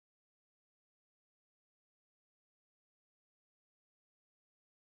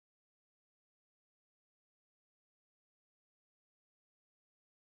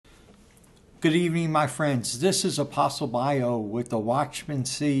Good evening, my friends. This is Apostle Baio with the Watchman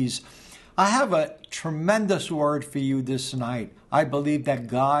Sees. I have a tremendous word for you this night. I believe that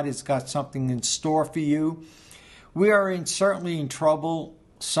God has got something in store for you. We are certainly in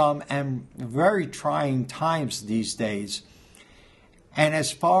troublesome and very trying times these days. And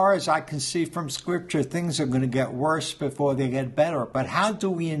as far as I can see from Scripture, things are going to get worse before they get better. But how do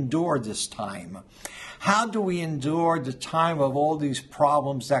we endure this time? How do we endure the time of all these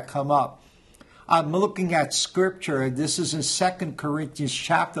problems that come up? I'm looking at Scripture. This is in 2 Corinthians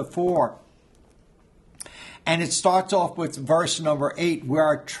chapter 4. And it starts off with verse number 8. We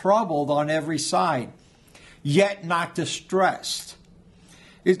are troubled on every side, yet not distressed.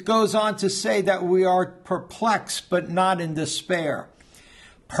 It goes on to say that we are perplexed, but not in despair.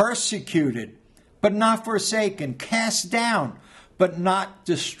 Persecuted, but not forsaken. Cast down, but not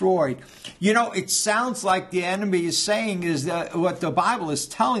destroyed. You know, it sounds like the enemy is saying is that what the Bible is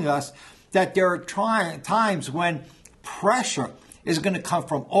telling us, that there are times when pressure is going to come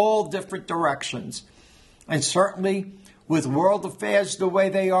from all different directions. And certainly with world affairs the way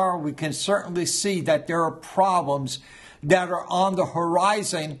they are, we can certainly see that there are problems that are on the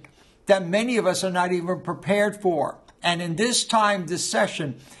horizon that many of us are not even prepared for. And in this time, this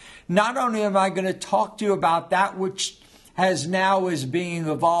session, not only am I going to talk to you about that which is being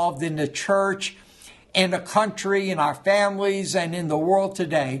evolved in the church, in the country, in our families, and in the world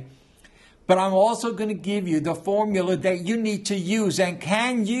today, but I'm also going to give you the formula that you need to use and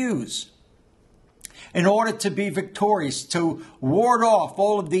can use in order to be victorious, to ward off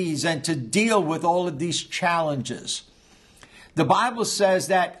all of these and to deal with all of these challenges. The Bible says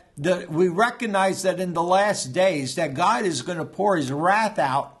that we recognize that in the last days that God is going to pour his wrath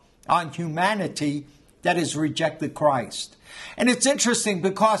out on humanity that has rejected Christ. And it's interesting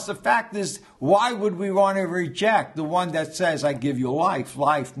because the fact is, why would we want to reject the one that says, I give you life,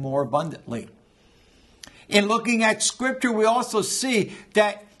 life more abundantly? In looking at Scripture, we also see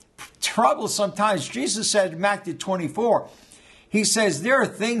that trouble sometimes, Jesus said in Matthew 24, he says there are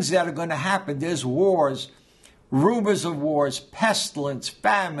things that are going to happen. There's wars, rumors of wars, pestilence,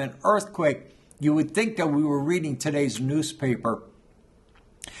 famine, earthquake. You would think that we were reading today's newspaper.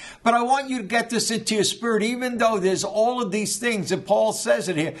 But I want you to get this into your spirit, even though there's all of these things, and Paul says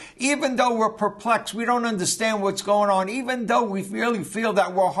it here, even though we're perplexed, we don't understand what's going on, even though we really feel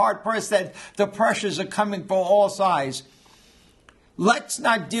that we're hard-pressed, that the pressures are coming from all sides, let's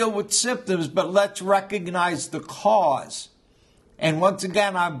not deal with symptoms, but let's recognize the cause. And once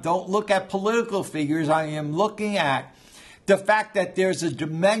again, I don't look at political figures, I am looking at the fact that there's a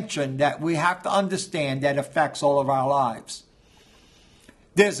dimension that we have to understand that affects all of our lives.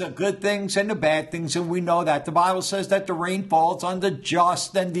 There's the good things and the bad things, and we know that. The Bible says that the rain falls on the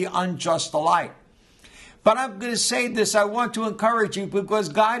just and the unjust alike. But I'm going to say this, I want to encourage you because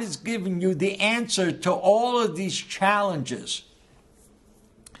God has given you the answer to all of these challenges.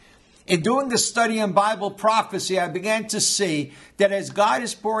 In doing the study on Bible prophecy, I began to see that as God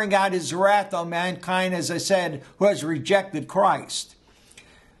is pouring out his wrath on mankind, as I said, who has rejected Christ,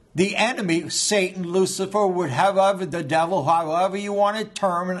 the enemy, Satan, Lucifer, the devil, however you want to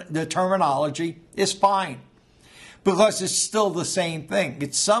term the terminology, is fine. Because it's still the same thing.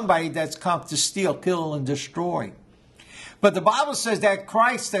 It's somebody that's come to steal, kill, and destroy. But the Bible says that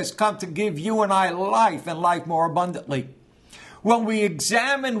Christ has come to give you and I life and life more abundantly. When we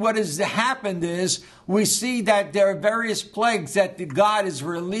examine what has happened is, we see that there are various plagues that God is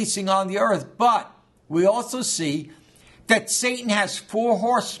releasing on the earth. But we also see that Satan has 4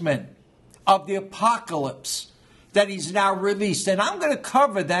 horsemen of the apocalypse that he's now released. And I'm going to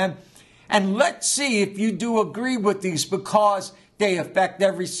cover them. And let's see if you do agree with these because they affect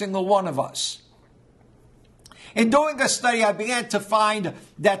every single one of us. In doing a study, I began to find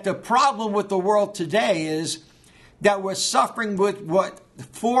that the problem with the world today is that we're suffering with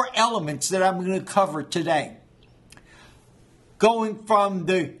 4 elements that I'm going to cover today. Going from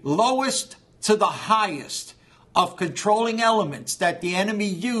the lowest to the highest of controlling elements that the enemy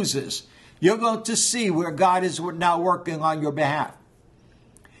uses, you're going to see where God is now working on your behalf.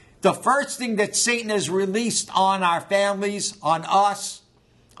 The first thing that Satan has released on our families, on us,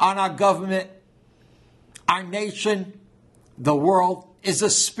 on our government, our nation, the world, is a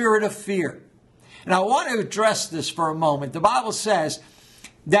spirit of fear. And I want to address this for a moment. The Bible says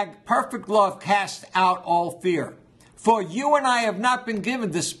that perfect love casts out all fear. For you and I have not been given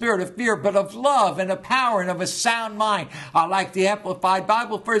the spirit of fear, but of love and of power and of a sound mind. I like the Amplified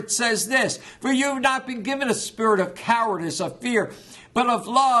Bible, for it says this, for you have not been given a spirit of cowardice, of fear, but of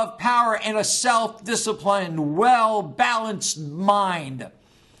love, power, and a self-disciplined, well-balanced mind.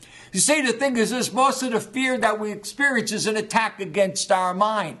 You see, the thing is this, most of the fear that we experience is an attack against our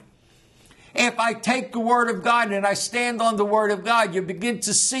mind. If I take the Word of God and I stand on the Word of God, you begin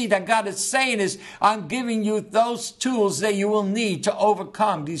to see that God is saying is, I'm giving you those tools that you will need to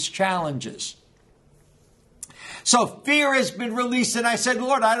overcome these challenges. So fear has been released, and I said,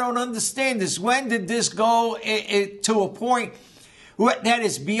 Lord, I don't understand this. When did this go to a point that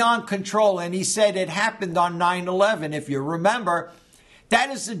is beyond control? And he said it happened on 9/11. If you remember, that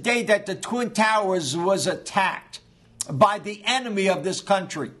is the day that the Twin Towers was attacked by the enemy of this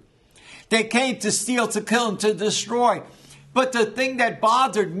country. They came to steal, to kill, and to destroy. But the thing that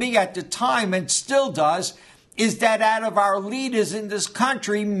bothered me at the time, and still does, is that out of our leaders in this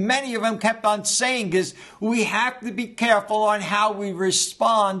country, many of them kept on saying is, we have to be careful on how we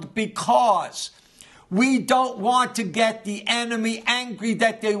respond because we don't want to get the enemy angry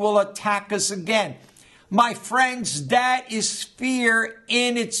that they will attack us again. My friends, that is fear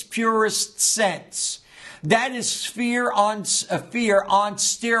in its purest sense. That is fear on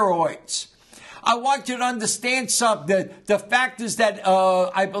steroids. I want you to understand something. The fact is that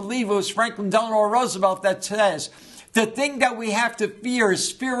I believe it was Franklin Delano Roosevelt that says, the thing that we have to fear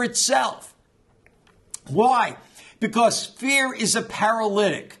is fear itself. Why? Because fear is a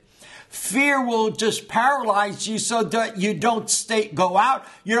paralytic. Fear will just paralyze you so that you don't go out,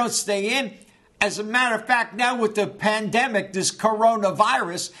 you don't stay in. As a matter of fact, now with the pandemic, this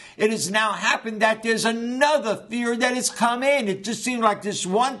coronavirus, it has now happened that there's another fear that has come in. It just seems like this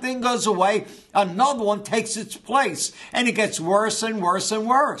one thing goes away, another one takes its place, and it gets worse and worse and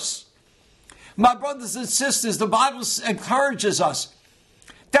worse. My brothers and sisters, the Bible encourages us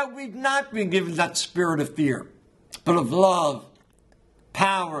that we've not been given that spirit of fear, but of love,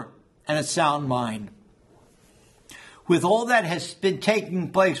 power, and a sound mind. With all that has been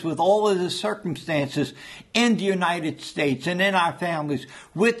taking place, with all of the circumstances in the United States and in our families,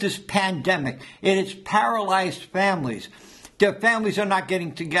 with this pandemic, it has paralyzed families. Their families are not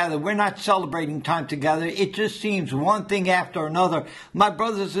getting together. We're not celebrating time together. It just seems one thing after another. My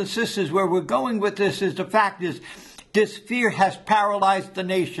brothers and sisters, where we're going with this is the fact is, this fear has paralyzed the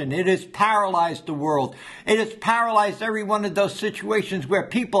nation. It has paralyzed the world. It has paralyzed every one of those situations where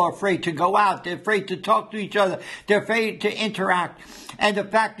people are afraid to go out. They're afraid to talk to each other. They're afraid to interact. And the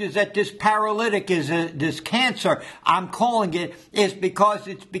fact is that this paralytic this cancer, I'm calling it, is because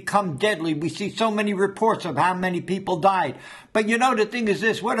it's become deadly. We see so many reports of how many people died. But you know, the thing is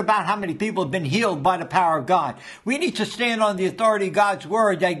this, what about how many people have been healed by the power of God? We need to stand on the authority of God's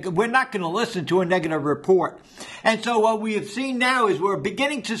word. That we're not going to listen to a negative report. And so what we have seen now is we're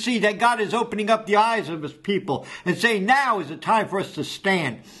beginning to see that God is opening up the eyes of his people and saying now is the time for us to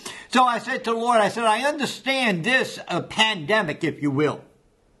stand. So I said to the Lord, I understand this pandemic, if you will.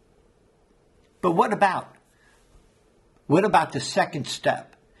 But what about the second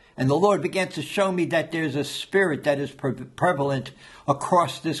step? And the Lord began to show me that there's a spirit that is prevalent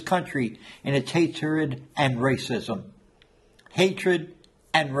across this country, and it's hatred and racism. Hatred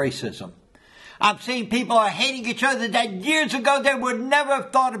and racism. I'm seeing people are hating each other that years ago they would never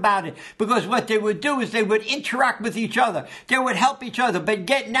have thought about it. Because what they would do is they would interact with each other. They would help each other. But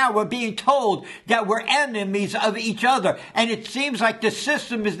yet now we're being told that we're enemies of each other. And it seems like the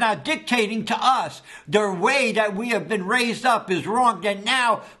system is now dictating to us the way that we have been raised up is wrong. And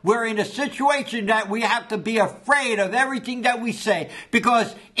now we're in a situation that we have to be afraid of everything that we say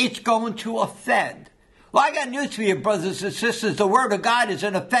because it's going to offend. Well, I got news for you, brothers and sisters. The Word of God is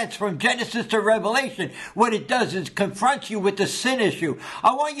an offense from Genesis to Revelation. What it does is confront you with the sin issue.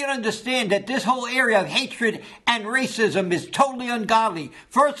 I want you to understand that this whole area of hatred and racism is totally ungodly.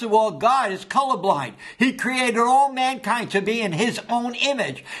 First of all, God is colorblind. He created all mankind to be in his own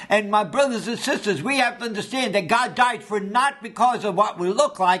image. And my brothers and sisters, we have to understand that God died for not because of what we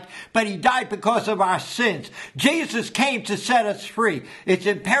look like, but he died because of our sins. Jesus came to set us free. It's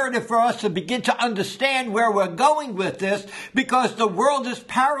imperative for us to begin to understand where we're going with this because the world is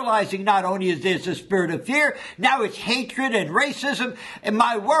paralyzing. Not only is there the spirit of fear, now it's hatred and racism. And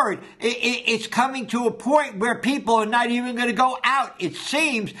my word, it's coming to a point where people are not even going to go out. It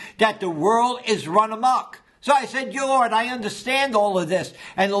seems that the world is run amok. So I said, Lord, I understand all of this.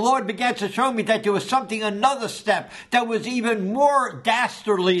 And the Lord began to show me that there was something, another step that was even more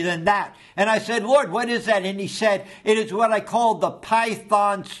dastardly than that. And I said, Lord, what is that? And he said, it is what I call the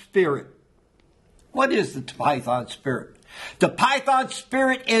python spirit. What is the python spirit? The python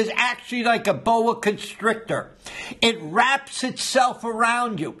spirit is actually like a boa constrictor. It wraps itself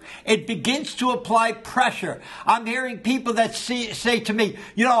around you. It begins to apply pressure. I'm hearing people that say to me,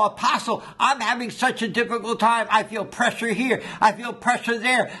 you know, Apostle, I'm having such a difficult time. I feel pressure here. I feel pressure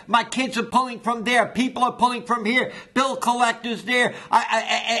there. My kids are pulling from there. People are pulling from here. Bill collectors there.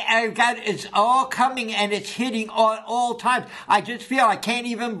 I've got, it's all coming and it's hitting all times. I just feel I can't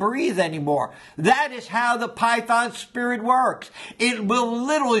even breathe anymore. That is how the python spirit works. It will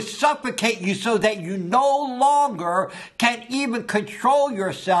literally suffocate you so that you no longer can even control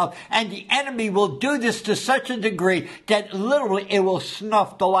yourself, and the enemy will do this to such a degree that literally it will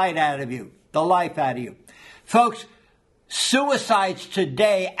snuff the light out of you, the life out of you. Folks, suicides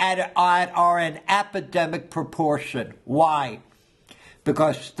today are an epidemic proportion. Why?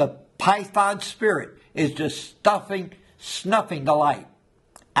 Because the python spirit is just snuffing the light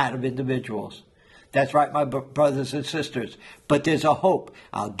out of individuals. That's right, my brothers and sisters. But there's a hope.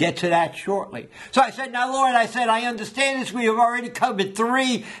 I'll get to that shortly. So I said, now, Lord, I understand this. We have already covered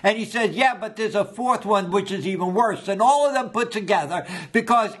 3. And he said, yeah, but there's a 4th one, which is even worse than all of them put together.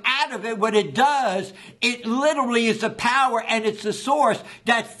 Because out of it, what it does, it literally is the power and it's the source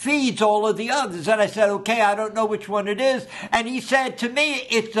that feeds all of the others. And I said, okay, I don't know which one it is. And he said to me,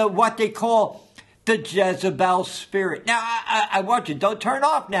 it's what they call the Jezebel spirit. Now, I want you, don't turn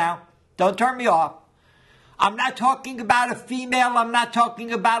off now. Don't turn me off. I'm not talking about a female. I'm not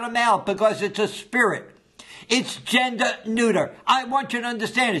talking about a male, because it's a spirit. It's gender neuter. I want you to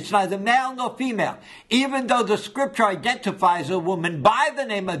understand it's neither male nor female. Even though the scripture identifies a woman by the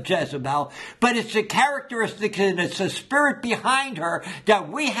name of Jezebel, but it's a characteristic and it's a spirit behind her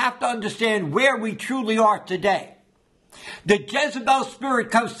that we have to understand where we truly are today. The Jezebel spirit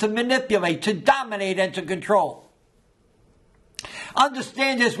comes to manipulate, to dominate, and to control.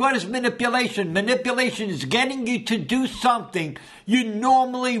 Understand this. What is manipulation? Manipulation is getting you to do something you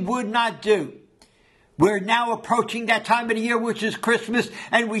normally would not do. We're now approaching that time of the year, which is Christmas,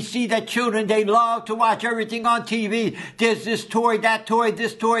 and we see that children, they love to watch everything on TV. There's this toy, that toy,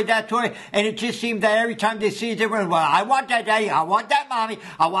 this toy, that toy, and it just seems that every time they see a different, well, I want that, Daddy, I want that, Mommy,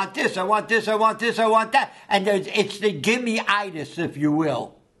 I want this, I want this, I want this, I want that. And it's the gimme-itis, if you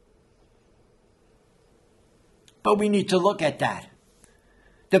will. But we need to look at that.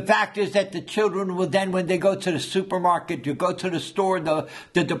 The fact is that the children will then, when they go to the supermarket, you go to the store, the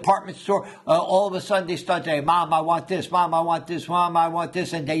department store, all of a sudden they start saying, Mom, I want this, Mom, I want this, Mom, I want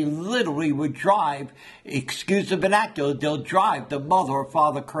this. And they literally would drive, excuse the vernacular, they'll drive the mother or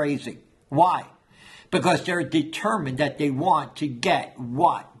father crazy. Why? Because they're determined that they want to get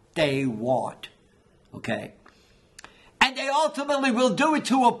what they want. Okay? And they ultimately will do it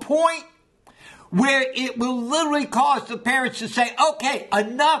to a point where it will literally cause the parents to say, okay,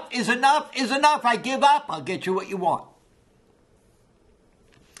 enough is enough is enough. I give up. I'll get you what you want.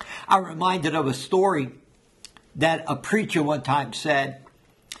 I'm reminded of a story that a preacher one time said.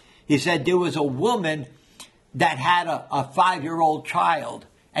 He said there was a woman that had a 5-year-old child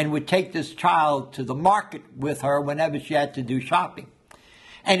and would take this child to the market with her whenever she had to do shopping.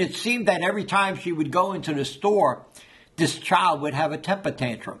 And it seemed that every time she would go into the store, this child would have a temper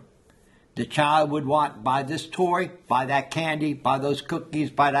tantrum. The child would want, buy this toy, buy that candy, buy those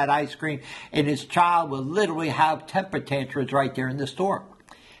cookies, buy that ice cream. And his child would literally have temper tantrums right there in the store.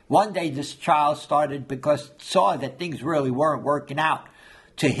 One day this child started, because saw that things really weren't working out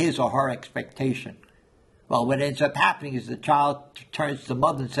to his or her expectation. Well, what ends up happening is the child turns to the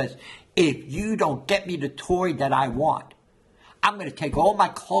mother and says, if you don't get me the toy that I want, I'm going to take all my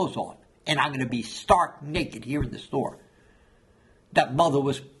clothes on and I'm going to be stark naked here in the store. That mother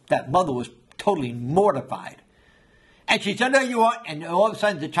was totally mortified. And she said, no, you aren't. And all of a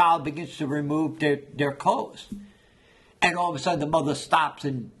sudden, the child begins to remove their clothes. And all of a sudden, the mother stops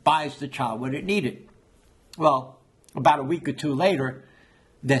and buys the child what it needed. Well, about a week or two later,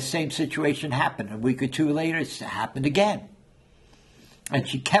 the same situation happened. A week or two later, it happened again. And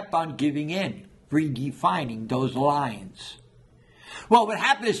she kept on giving in, redefining those lines. Well, what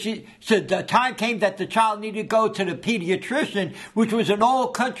happened is so the time came that the child needed to go to the pediatrician, which was an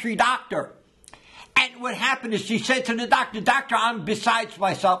old country doctor. And what happened is she said to the doctor, Doctor, I'm besides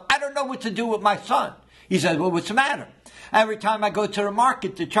myself. I don't know what to do with my son. He said, well, what's the matter? Every time I go to the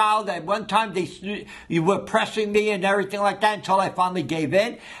market, the child, at one time you were pressing me and everything like that until I finally gave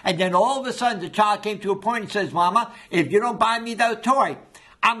in. And then all of a sudden the child came to a point and says, Mama, if you don't buy me that toy,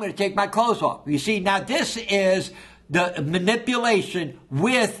 I'm going to take my clothes off. You see, now this is the manipulation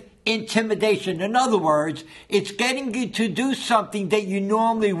with intimidation. In other words, it's getting you to do something that you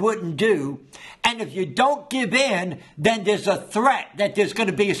normally wouldn't do. And if you don't give in, then there's a threat that there's going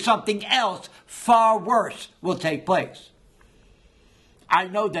to be something else far worse will take place. I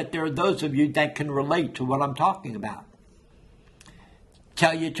know that there are those of you that can relate to what I'm talking about.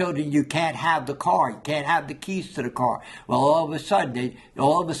 Tell your children you can't have the car, you can't have the keys to the car. Well, all of a sudden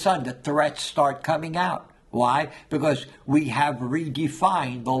the threats start coming out. Why? Because we have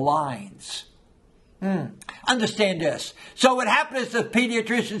redefined the lines. Understand this. So what happens is the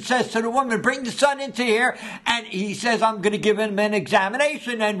pediatrician says to the woman, bring the son into here, and he says, I'm going to give him an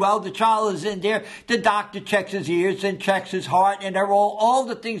examination. And well, the child is in there. The doctor checks his ears and checks his heart, and they're all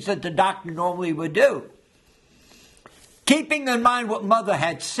the things that the doctor normally would do. Keeping in mind what mother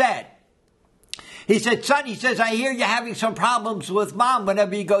had said. He said, son, he says, I hear you're having some problems with mom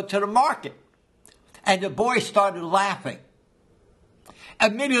whenever you go to the market. And the boy started laughing.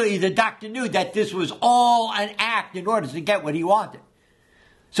 Immediately, the doctor knew that this was all an act in order to get what he wanted.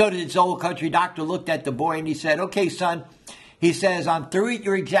 So this old country doctor looked at the boy and he said, okay, son, he says, I'm through with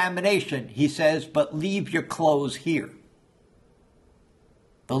your examination. He says, but leave your clothes here.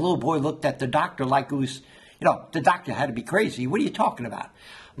 The little boy looked at the doctor like it was, the doctor had to be crazy. What are you talking about?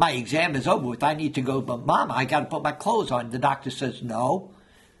 My exam is over with. I need to go, but Mama, I got to put my clothes on. The doctor says, no,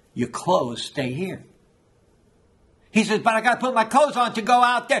 your clothes stay here. He says, but I got to put my clothes on to go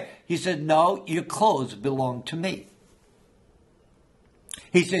out there. He said, no, your clothes belong to me.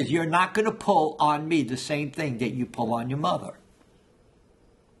 He says, you're not going to pull on me the same thing that you pull on your mother.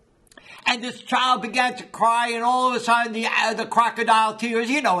 And this child began to cry, and all of a sudden the crocodile tears,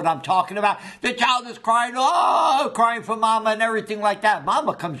 you know what I'm talking about. The child is crying, crying for Mama and everything like that.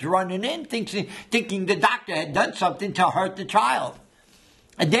 Mama comes running in thinking the doctor had done something to hurt the child.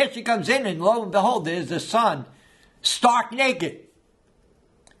 And there she comes in, and lo and behold, there's the son, stark naked.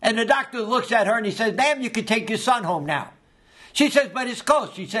 And the doctor looks at her and he says, ma'am, you can take your son home now. She says, but his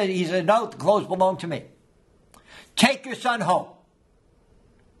clothes. He said, no, the clothes belong to me. Take your son home.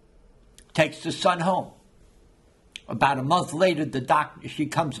 Takes the son home. About a month later, she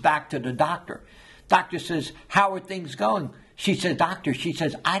comes back to the doctor. Doctor says, how are things going? She said, doctor,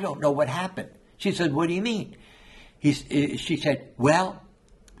 I don't know what happened. She said, what do you mean? She said,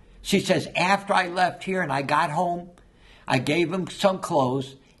 after I left here and I got home, I gave him some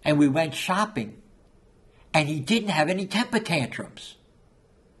clothes and we went shopping. And he didn't have any temper tantrums.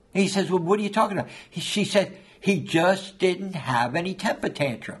 And he says, well, what are you talking about? She said, he just didn't have any temper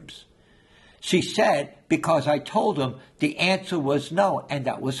tantrums. She said, because I told him the answer was no, and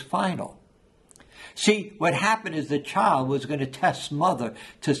that was final. See, what happened is the child was going to test mother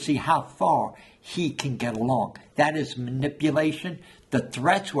to see how far he can get along. That is manipulation. The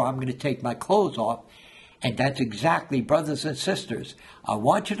threats were, I'm going to take my clothes off. And that's exactly, brothers and sisters, I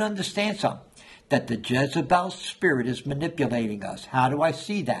want you to understand something, that the Jezebel spirit is manipulating us. How do I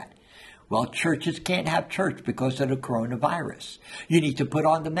see that? Well, churches can't have church because of the coronavirus. You need to put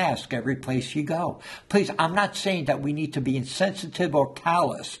on the mask every place you go. Please, I'm not saying that we need to be insensitive or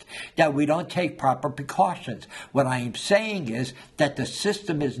calloused, that we don't take proper precautions. What I am saying is that the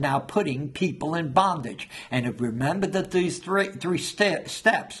system is now putting people in bondage. And if remember that these three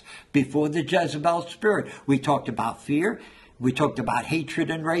steps before the Jezebel spirit, we talked about fear, we talked about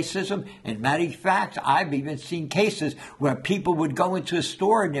hatred and racism, and matter of fact, I've even seen cases where people would go into a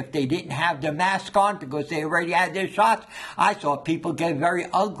store, and if they didn't have their mask on because they already had their shots, I saw people get very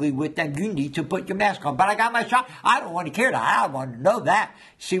ugly with them. You need to put your mask on. But I got my shot. I don't want to care that. I want to know that.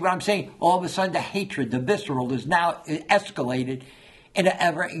 See what I'm saying? All of a sudden, the hatred, the visceral, is now escalated in an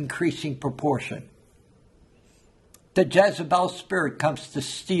ever-increasing proportion. The Jezebel spirit comes to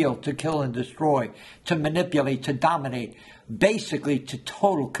steal, to kill and destroy, to manipulate, to dominate, basically to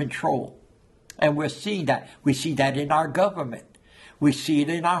total control. And we're seeing that. We see that in our government. We see it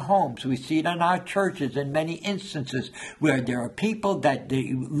in our homes. We see it in our churches in many instances where there are people that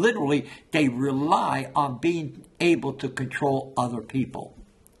they rely on being able to control other people.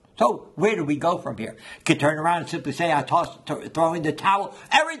 So where do we go from here? You can turn around and simply say, throw in the towel.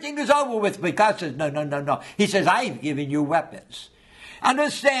 Everything is over with. But God says, no. He says, I've given you weapons.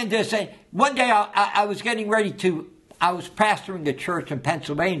 Understand this. One day I was getting ready I was pastoring a church in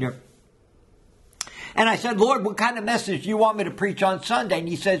Pennsylvania. And I said, Lord, what kind of message do you want me to preach on Sunday? And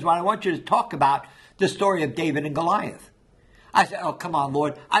he says, well, I want you to talk about the story of David and Goliath. I said, oh, come on,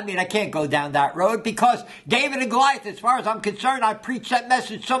 Lord. I can't go down that road because David and Goliath, as far as I'm concerned, I preached that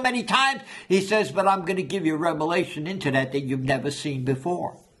message so many times. He says, but I'm going to give you a revelation into that you've never seen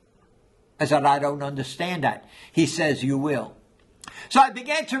before. I said, I don't understand that. He says, you will. So I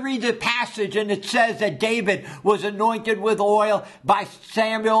began to read the passage, and it says that David was anointed with oil by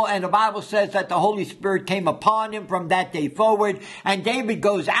Samuel, and the Bible says that the Holy Spirit came upon him from that day forward, and David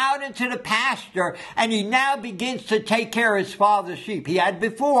goes out into the pasture, and he now begins to take care of his father's sheep. He had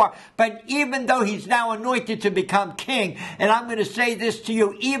before, but even though he's now anointed to become king, and I'm going to say this to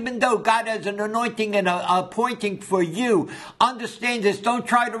you, even though God has an anointing and a appointing for you, understand this, don't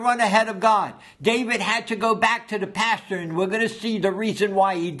try to run ahead of God. David had to go back to the pasture, and we're going to see the reason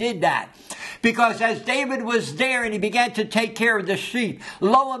why he did that. Because as David was there and he began to take care of the sheep,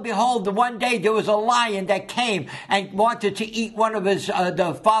 lo and behold, the one day there was a lion that came and wanted to eat one of his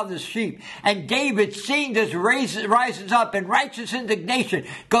the father's sheep. And David, seeing this, rises up in righteous indignation,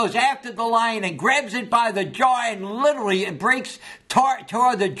 goes after the lion and grabs it by the jaw, and literally it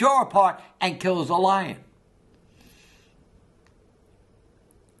tore the jaw apart and kills the lion.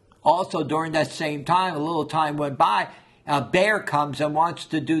 Also, during that same time, a little time went by, a bear comes and wants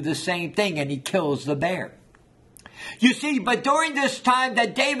to do the same thing, and he kills the bear. You see, but during this time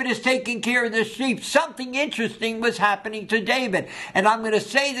that David is taking care of the sheep, something interesting was happening to David. And I'm going to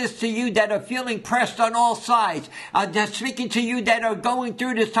say this to you that are feeling pressed on all sides. I'm just speaking to you that are going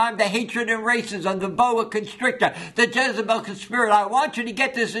through this time, the hatred and racism, the boa constrictor, the Jezebel spirit. I want you to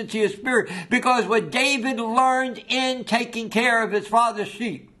get this into your spirit, because what David learned in taking care of his father's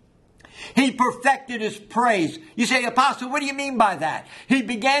sheep, he perfected his praise. You say, Apostle, what do you mean by that? He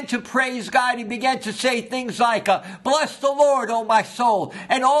began to praise God. He began to say things like, bless the Lord, O my soul,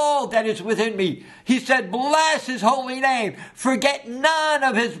 and all that is within me. He said, bless his holy name. Forget none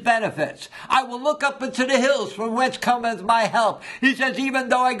of his benefits. I will look up into the hills from whence cometh my help. He says, even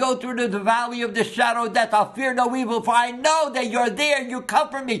though I go through the valley of the shadow of death, I'll fear no evil, for I know that you're there. You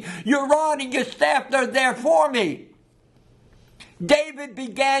comfort me. Your rod and your staff are there for me. David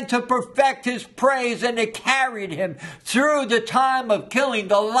began to perfect his praise, and it carried him through the time of killing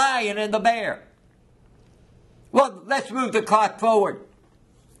the lion and the bear. Well, let's move the clock forward.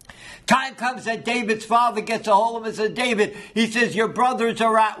 Time comes that David's father gets a hold of him and says, David, he says, your brothers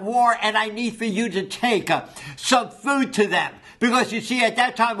are at war, and I need for you to take some food to them. Because you see, at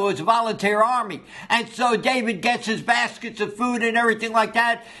that time it was a volunteer army. And so David gets his baskets of food and everything like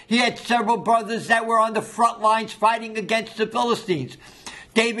that. He had several brothers that were on the front lines fighting against the Philistines.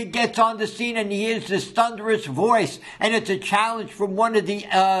 David gets on the scene and he hears this thunderous voice. And it's a challenge from one of the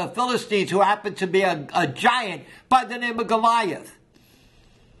Philistines, who happened to be a giant by the name of Goliath.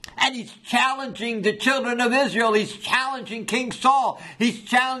 And he's challenging the children of Israel. He's challenging King Saul. He's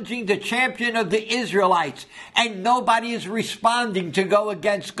challenging the champion of the Israelites. And nobody is responding to go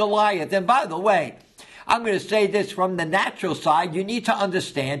against Goliath. And by the way, I'm going to say this from the natural side. You need to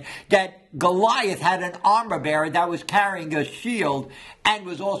understand that Goliath had an armor bearer that was carrying a shield and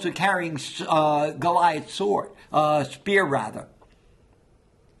was also carrying Goliath's spear rather.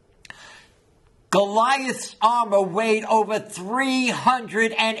 Goliath's armor weighed over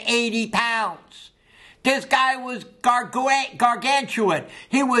 380 pounds. This guy was gargantuan.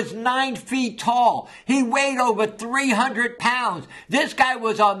 He was 9 feet tall. He weighed over 300 pounds. This guy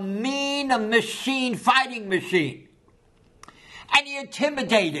was a mean machine, fighting machine. And he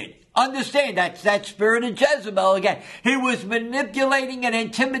intimidated. Understand, that's that spirit of Jezebel again. He was manipulating and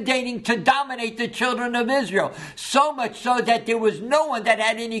intimidating to dominate the children of Israel. So much so that there was no one that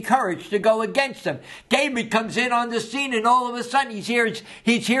had any courage to go against him. David comes in on the scene, and all of a sudden he's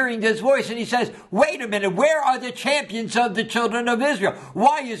hearing this voice, and he says, wait a minute, where are the champions of the children of Israel?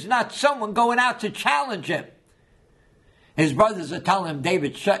 Why is not someone going out to challenge him? His brothers are telling him,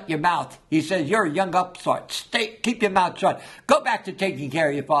 David, shut your mouth. He says, you're a young upstart. Keep your mouth shut. Go back to taking care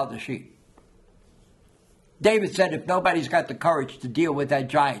of your father's sheep. David said, if nobody's got the courage to deal with that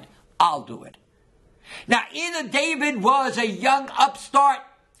giant, I'll do it. Now, either David was a young upstart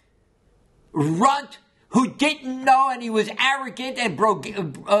runt who didn't know, and he was arrogant and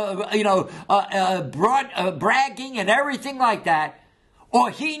bragging and everything like that, or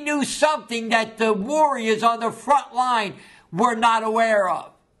he knew something that the warriors on the front line were not aware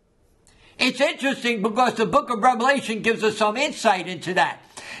of. It's interesting because the book of Revelation gives us some insight into that.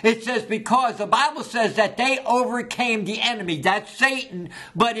 It says, because the Bible says that they overcame the enemy. That's Satan.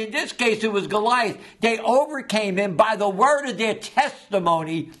 But in this case, it was Goliath. They overcame him by the word of their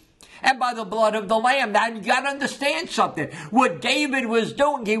testimony and by the blood of the Lamb. Now, you got to understand something. What David was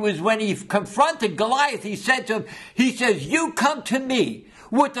doing, when he confronted Goliath, he said to him, he says, you come to me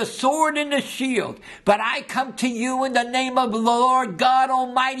with the sword and the shield. But I come to you in the name of the Lord God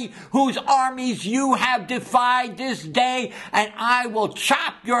Almighty, whose armies you have defied this day, and I will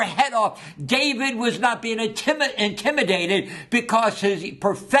chop your head off. David was not being intimidated because he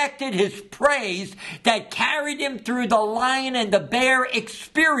perfected his praise that carried him through the lion and the bear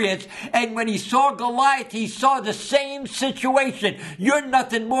experience. And when he saw Goliath, he saw the same situation. You're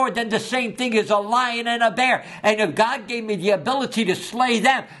nothing more than the same thing as a lion and a bear. And if God gave me the ability to slay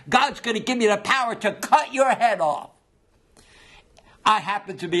them, God's going to give me the power to cut your head off. I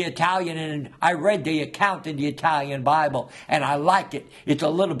happen to be Italian, and I read the account in the Italian Bible, and I like it. It's a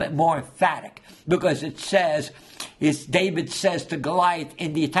little bit more emphatic because it says, David says to Goliath,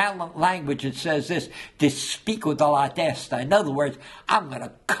 in the Italian language, it says this, "Ti spicco dalla testa." In other words, I'm going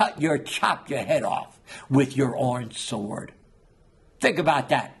to chop your head off with your orange sword. Think about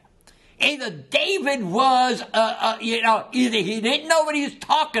that. Either David was, either he didn't know what he was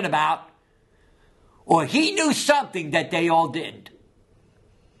talking about, or he knew something that they all didn't.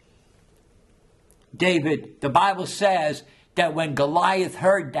 David, the Bible says that when Goliath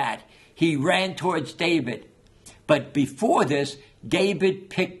heard that, he ran towards David. But before this, David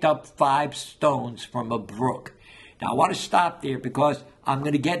picked up 5 stones from a brook. Now, I want to stop there because I'm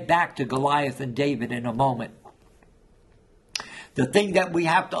going to get back to Goliath and David in a moment. The thing that we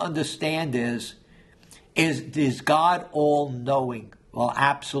have to understand is God all-knowing? Well,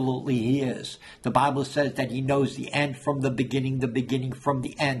 absolutely he is. The Bible says that he knows the end from the beginning from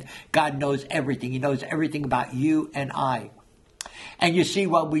the end. God knows everything. He knows everything about you and I. And you see,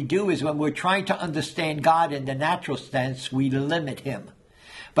 what we do is when we're trying to understand God in the natural sense, we limit him.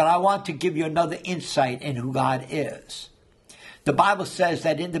 But I want to give you another insight in who God is. The Bible says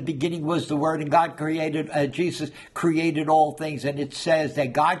that in the beginning was the Word, and God created, Jesus created all things. And it says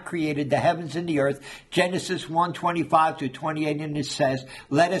that God created the heavens and the earth. Genesis 1:25-28, and it says,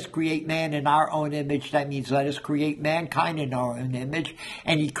 "Let us create man in our own image." That means let us create mankind in our own image.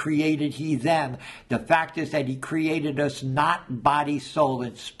 And he created them. The fact is that he created us not body, soul,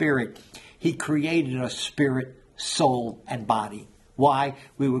 and spirit. He created us spirit, soul, and body. Why?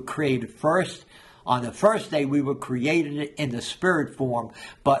 We were created first. On the first day, we were created in the spirit form,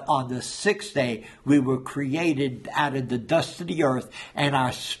 but on the 6th day, we were created out of the dust of the earth, and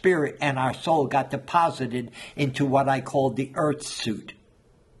our spirit and our soul got deposited into what I call the earth suit.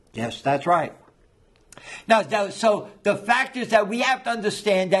 Yes, that's right. Now, so the fact is that we have to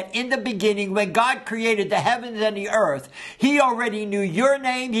understand that in the beginning, when God created the heavens and the earth, he already knew your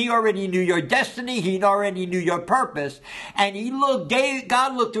name, he already knew your destiny, he already knew your purpose. And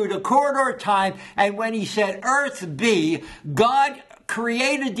God looked through the corridor of time, and when he said, "Earth be," God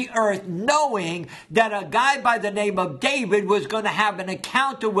created the earth knowing that a guy by the name of David was going to have an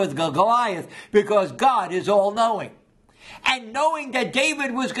encounter with Goliath, because God is all-knowing. And knowing that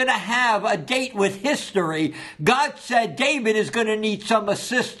David was going to have a date with history, God said David is going to need some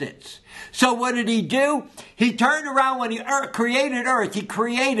assistance. So what did he do? He turned around when he created earth. He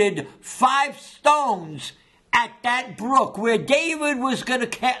created 5 stones at that brook where David was going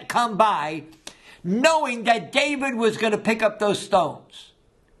to come by, knowing that David was going to pick up those stones.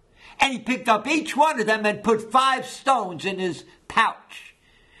 And he picked up each one of them and put 5 stones in his pouch.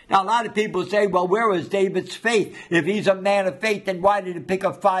 Now, a lot of people say, well, where was David's faith? If he's a man of faith, then why did he pick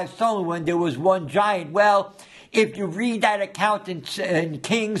up 5 stones when there was one giant? Well, if you read that account in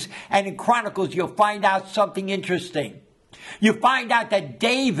Kings and in Chronicles, you'll find out something interesting. You find out that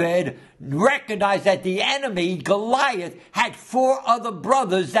David recognized that the enemy, Goliath, had 4 other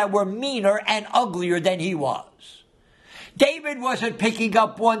brothers that were meaner and uglier than he was. David wasn't picking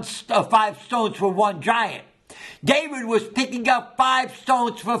up 5 stones for one giant. David was picking up 5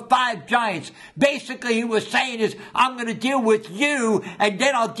 stones for 5 giants. Basically, he was saying is, I'm going to deal with you, and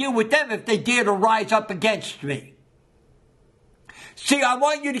then I'll deal with them if they dare to rise up against me. See, I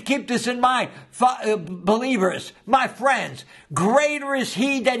want you to keep this in mind, believers, my friends. Greater is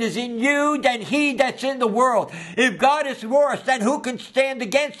he that is in you than he that's in the world. If God is for us, then who can stand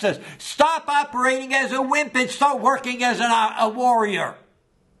against us? Stop operating as a wimp and start working as a warrior.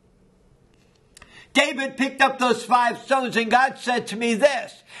 David picked up those 5 stones, and God said to me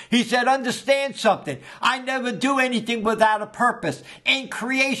this. He said, understand something. I never do anything without a purpose. In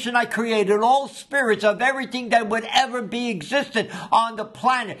creation, I created all spirits of everything that would ever be existent on the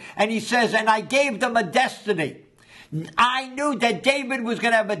planet. And he says, and I gave them a destiny. I knew that David was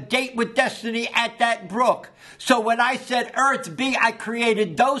going to have a date with destiny at that brook. So when I said earth be, I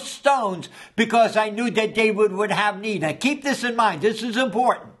created those stones because I knew that David would have need. Now keep this in mind. This is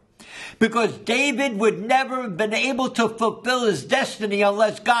important. Because David would never have been able to fulfill his destiny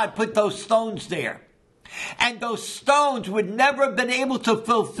unless God put those stones there. And those stones would never have been able to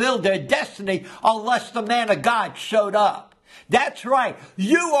fulfill their destiny unless the man of God showed up. That's right.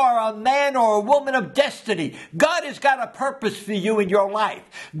 You are a man or a woman of destiny. God has got a purpose for you in your life.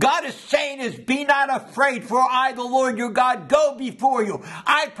 God is saying is, be not afraid, for I, the Lord your God, go before you.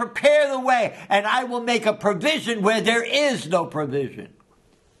 I prepare the way, and I will make a provision where there is no provision.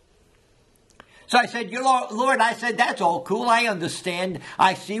 So I said, Lord, I said, that's all cool. I understand.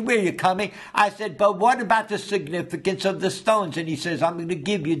 I see where you're coming. I said, but what about the significance of the stones? And he says, I'm going to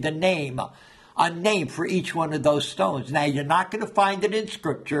give you the name. A name for each one of those stones. Now, you're not going to find it in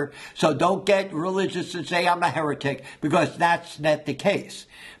Scripture, so don't get religious and say I'm a heretic, because that's not the case.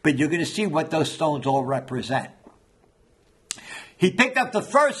 But you're going to see what those stones all represent. He picked up the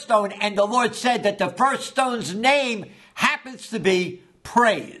first stone, and the Lord said that the first stone's name happens to be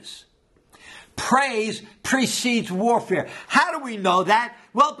praise. Praise precedes warfare. How do we know that?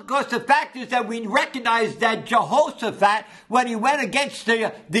 Well, because the fact is that we recognize that Jehoshaphat, when he went against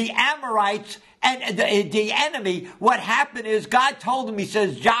the Amorites and the enemy, what happened is God told him, he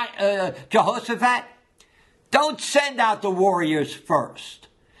says, Jehoshaphat, don't send out the warriors first.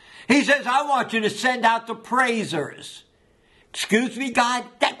 He says, I want you to send out the praisers. Excuse me, God?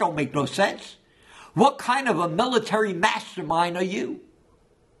 That don't make no sense. What kind of a military mastermind are you?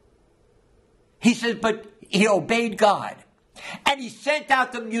 He says, but he obeyed God. And he sent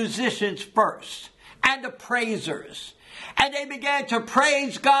out the musicians first and the praisers. And they began to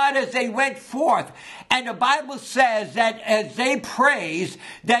praise God as they went forth. And the Bible says that as they praised,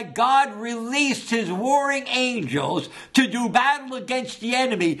 that God released his warring angels to do battle against the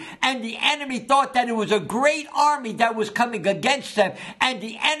enemy. And the enemy thought that it was a great army that was coming against them. And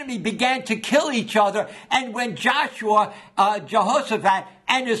the enemy began to kill each other. And when Jehoshaphat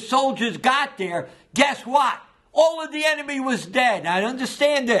and his soldiers got there, guess what? All of the enemy was dead. Now,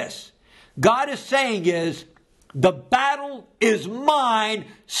 understand this. God is saying is, the battle is mine,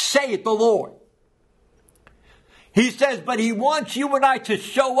 saith the Lord. He says, but he wants you and I to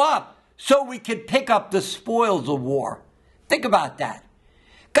show up so we can pick up the spoils of war. Think about that.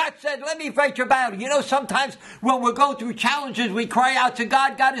 God said, let me fight your battle. You know, sometimes when we're going through challenges, we cry out to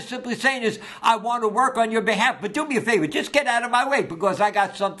God. God is simply saying is, I want to work on your behalf, but do me a favor. Just get out of my way because I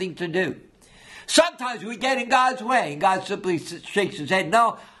got something to do. Sometimes we get in God's way and God simply shakes his head.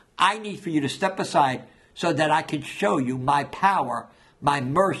 No, I need for you to step aside so that I can show you my power, my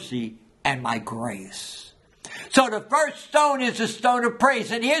mercy, and my grace. So the first stone is the stone of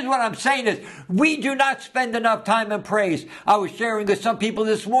praise. And here's what I'm saying is, we do not spend enough time in praise. I was sharing with some people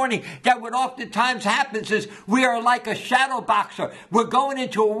this morning that what oftentimes happens is we are like a shadow boxer. We're going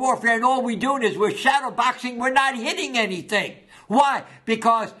into a warfare and all we're doing is we're shadow boxing. We're not hitting anything. Why?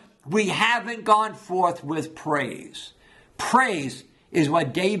 Because we haven't gone forth with praise. Praise is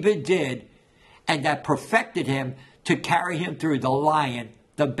what David did, and that perfected him to carry him through the lion,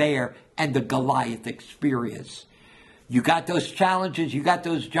 the bear, and the Goliath experience. You got those challenges, you got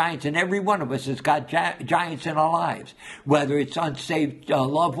those giants, and every one of us has got giants in our lives. Whether it's unsaved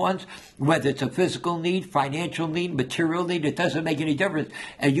loved ones, whether it's a physical need, financial need, material need, it doesn't make any difference.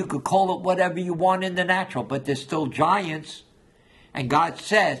 And you could call it whatever you want in the natural, but there's still giants. And God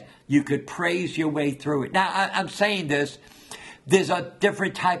says you could praise your way through it. Now, I'm saying this. There's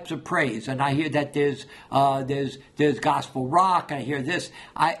different types of praise, and I hear that there's gospel rock. I hear this.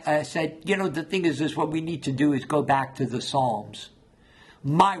 I said, you know, the thing is this: what we need to do is go back to the Psalms.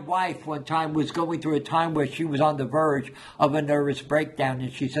 My wife one time was going through a time where she was on the verge of a nervous breakdown,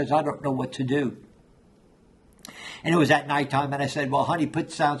 and she says, I don't know what to do. And it was at nighttime, and I said, well, honey,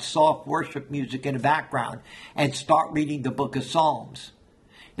 put some soft worship music in the background and start reading the book of Psalms.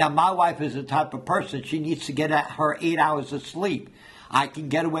 Now, my wife is the type of person, she needs to get her 8 hours of sleep. I can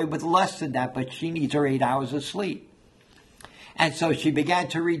get away with less than that, but she needs her 8 hours of sleep. And so she began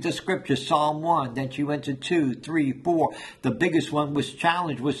to read the scriptures, Psalm 1, then she went to 2, 3, 4. The biggest one was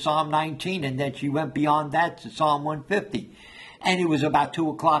challenged was Psalm 19, and then she went beyond that to Psalm 150. And it was about 2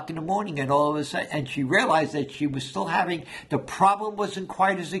 o'clock in the morning, and all of a sudden, and she realized that she was still having, the problem wasn't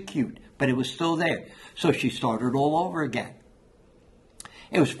quite as acute, but it was still there. So she started all over again.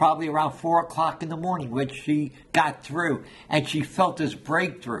 It was probably around 4 o'clock in the morning when she got through, and she felt this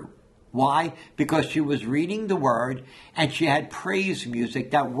breakthrough. Why? Because she was reading the Word, and she had praise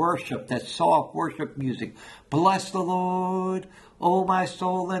music, that worship, that soft worship music. Bless the Lord, O my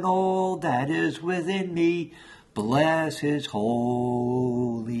soul, and all that is within me. Bless his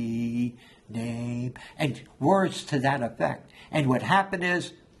holy name. And words to that effect. And what happened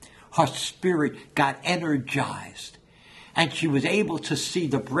is, her spirit got energized. And she was able to see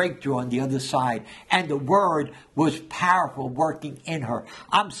the breakthrough on the other side. And the Word was powerful working in her.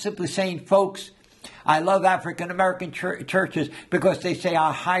 I'm simply saying, folks, I love African American churches because they say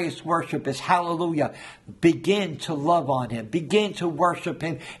our highest worship is hallelujah. Begin to love on him. Begin to worship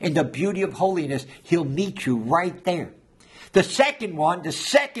him in the beauty of holiness. He'll meet you right there. The second one, the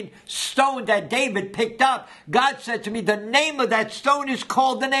second stone that David picked up, God said to me, the name of that stone is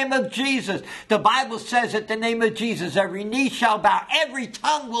called the name of Jesus. The Bible says at the name of Jesus, every knee shall bow, every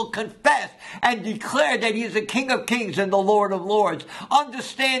tongue will confess and declare that he is the King of Kings and the Lord of Lords.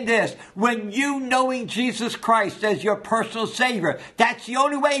 Understand this, when you knowing Jesus Christ as your personal Savior, that's the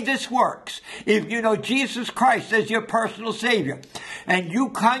only way this works. If you know Jesus Christ as your personal Savior, and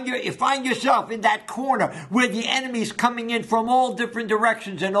you find yourself in that corner where the enemy's coming in from all different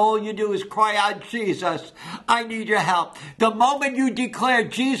directions, and all you do is cry out, Jesus, I need your help. The moment you declare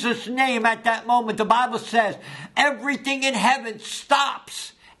Jesus' name at that moment, the Bible says everything in heaven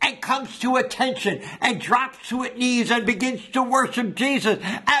stops and comes to attention and drops to its knees and begins to worship Jesus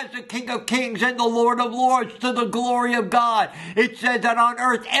as the King of Kings and the Lord of Lords to the glory of God. It says that on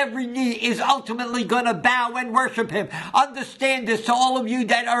earth every knee is ultimately going to bow and worship him. Understand this, to all of you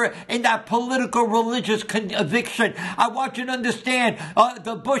that are in that political religious conviction. I want you to understand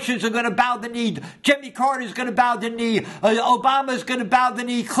the Bushes are going to bow the knee. Jimmy Carter is going to bow the knee. Obama is going to bow the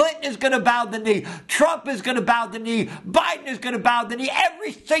knee. Clinton is going to bow the knee. Trump is going to bow the knee. Biden is going to bow the knee.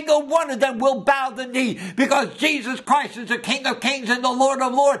 Every single one of them will bow the knee because Jesus Christ is the King of Kings and the Lord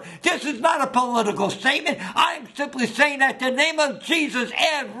of Lords. This is not a political statement. I'm simply saying that the name of Jesus,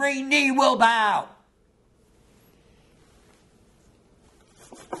 every knee will bow.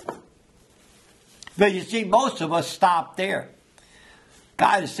 But you see, most of us stop there.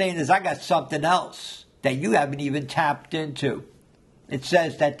 God is saying I got something else that you haven't even tapped into. It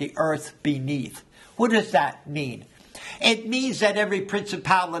says that the earth beneath. What does that mean? It means that every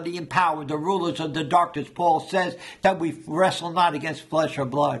principality and power, the rulers of the darkness, Paul says that we wrestle not against flesh or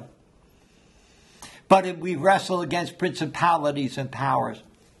blood, but we wrestle against principalities and powers.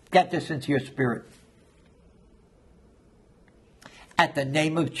 Get this into your spirit. At the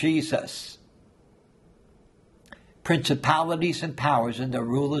name of Jesus, principalities and powers and the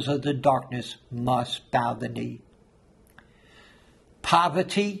rulers of the darkness must bow the knee.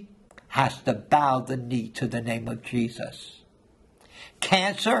 Poverty has to bow the knee to the name of Jesus.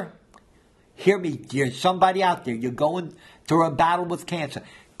 Cancer, hear me, there's somebody out there, you're going through a battle with cancer.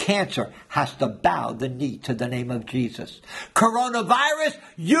 Cancer has to bow the knee to the name of Jesus. Coronavirus,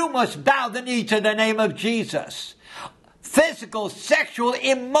 you must bow the knee to the name of Jesus. Physical, sexual,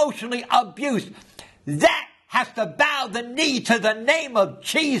 emotionally abuse, that has to bow the knee to the name of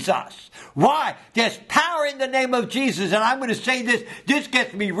Jesus. Why? There's power in the name of Jesus. And I'm going to say this. This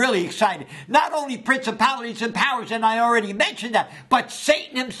gets me really excited. Not only principalities and powers, and I already mentioned that, but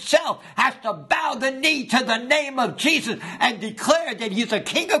Satan himself has to bow the knee to the name of Jesus and declare that he's the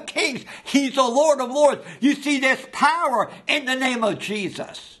King of Kings. He's the Lord of Lords. You see, there's power in the name of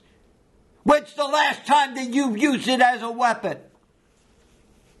Jesus. When's the last time that you've used it as a weapon?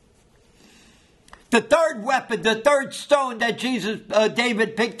 The third weapon, the third stone that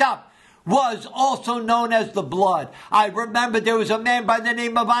David picked up was also known as the blood. I remember there was a man by the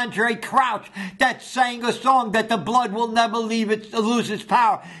name of Andre Crouch that sang a song that the blood will never lose its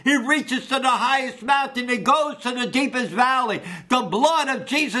power. It reaches to the highest mountain. It goes to the deepest valley. The blood of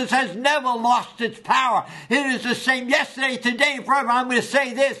Jesus has never lost its power. It is the same yesterday, today, and forever. I'm going to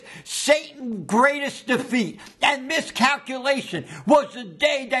say this. Satan's greatest defeat and miscalculation was the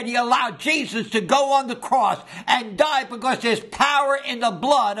day that he allowed Jesus to go on the cross and die, because there's power in the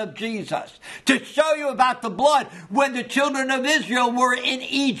blood of Jesus. To show you about the blood, when the children of Israel were in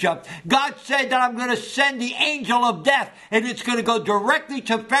Egypt, God said that I'm going to send the angel of death, and it's going to go directly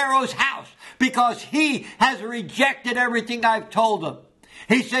to Pharaoh's house because he has rejected everything I've told him.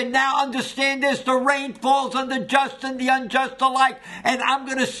 He said, now understand this, the rain falls on the just and the unjust alike, and I'm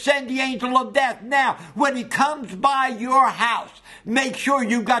going to send the angel of death. Now, when he comes by your house, make sure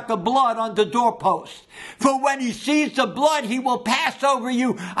you've got the blood on the doorpost. For when he sees the blood, he will pass over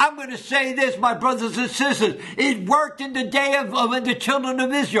you. I'm going to say this, my brothers and sisters. It worked in the day of when the children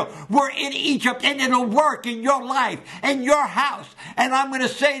of Israel were in Egypt, and it'll work in your life, in your house. And I'm going to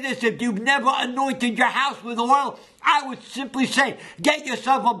say this, if you've never anointed your house with oil, I would simply say, get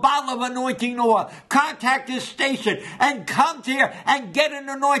yourself a bottle of anointing oil. Contact this station and come here and get an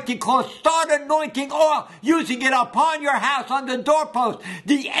anointing cloth. Start anointing oil, using it upon your house on the doorpost.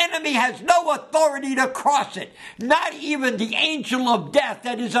 The enemy has no authority to cross it. Not even the angel of death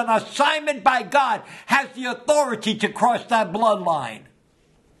that is on assignment by God has the authority to cross that bloodline.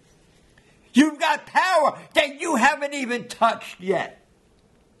 You've got power that you haven't even touched yet.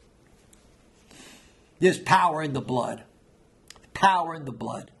 There's power in the blood. Power in the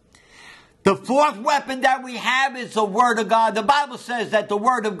blood. The fourth weapon that we have is the Word of God. The Bible says that the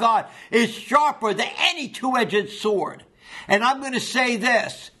Word of God is sharper than any two-edged sword. And I'm going to say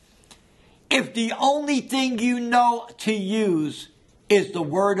this. If the only thing you know to use is the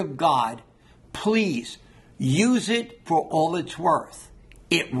Word of God, please use it for all it's worth.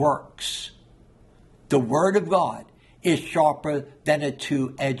 It works. The Word of God is sharper than a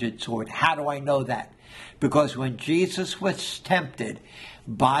two-edged sword. How do I know that? Because when Jesus was tempted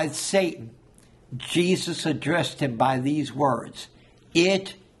by Satan, Jesus addressed him by these words,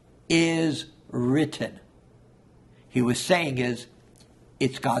 "It is written." He was saying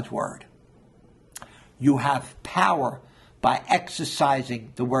it's God's word. You have power by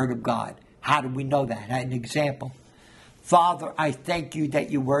exercising the word of God. How do we know that? An example. Father, I thank you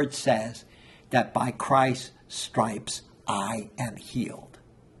that your word says that by Christ's stripes I am healed.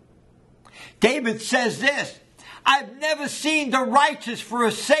 David says this, "I've never seen the righteous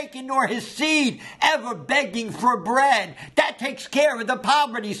forsaken nor his seed ever begging for bread." That takes care of the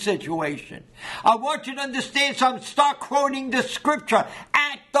poverty situation. I want you to understand, so I'm start quoting the scripture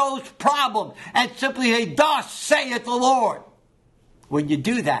at those problems and simply say, "Thus saith the Lord." When you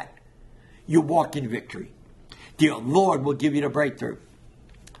do that, you walk in victory. The Lord will give you the breakthrough.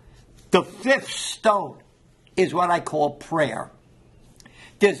 The fifth stone is what I call prayer.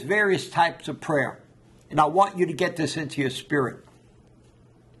 There's various types of prayer. And I want you to get this into your spirit.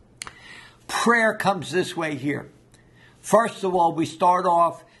 Prayer comes this way here. First of all, we start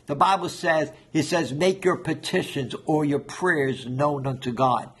off, the Bible says, it says, make your petitions or your prayers known unto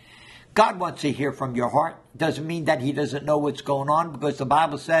God. God wants to hear from your heart. Doesn't mean that he doesn't know what's going on, because the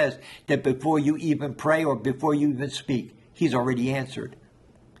Bible says that before you even pray or before you even speak, he's already answered.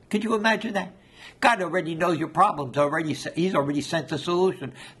 Could you imagine that? God already knows your problems. He's already sent the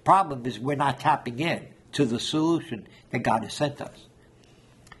solution. The problem is we're not tapping in to the solution that God has sent us.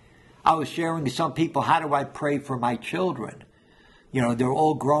 I was sharing with some people, how do I pray for my children? You know, they're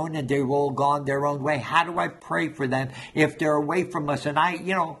all grown and they've all gone their own way. How do I pray for them if they're away from us? And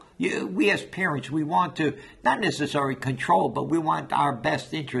we as parents, we want to, not necessarily control, but we want our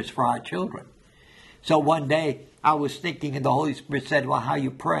best interest for our children. So one day I was thinking and the Holy Spirit said, well, how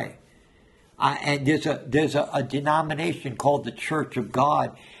you pray? And there's a denomination called the Church of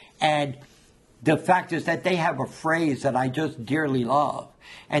God. And the fact is that they have a phrase that I just dearly love.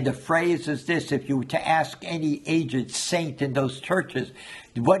 And the phrase is this: if you were to ask any aged saint in those churches,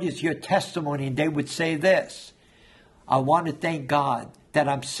 what is your testimony? And they would say this: I want to thank God that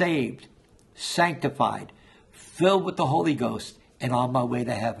I'm saved, sanctified, filled with the Holy Ghost, and on my way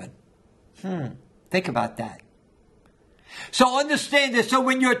to heaven. Think about that. So understand this. So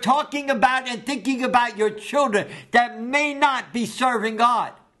when you're talking about and thinking about your children that may not be serving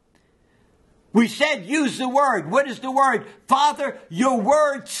God, we said use the word. What is the word? Father, your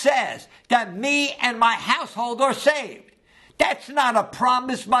word says that me and my household are saved. That's not a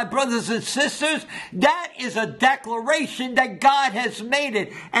promise, my brothers and sisters. That is a declaration that God has made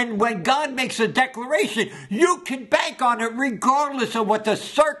it. And when God makes a declaration, you can bank on it regardless of what the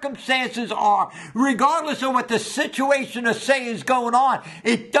circumstances are, regardless of what the situation or say is going on.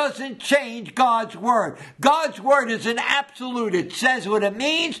 It doesn't change God's word. God's word is an absolute. It says what it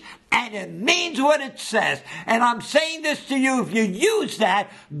means, and it means what it says. And I'm saying this to you, if you use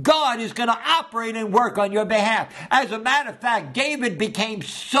that, God is going to operate and work on your behalf. As a matter of fact, David became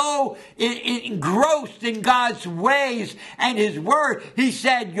so engrossed in God's ways and his word. He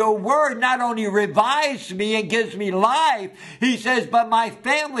said, your word not only revives me and gives me life, he says, but my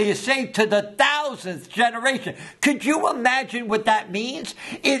family is saved to the 1,000th generation. Could you imagine what that means?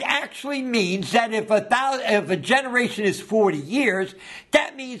 It actually means that if a generation is 40 years,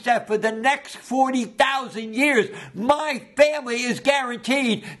 that means that for the next 40,000 years, my family is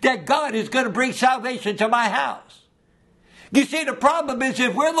guaranteed that God is going to bring salvation to my house. You see, the problem is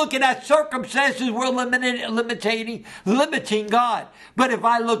if we're looking at circumstances, we're limiting God. But if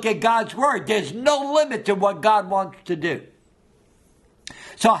I look at God's word, there's no limit to what God wants to do.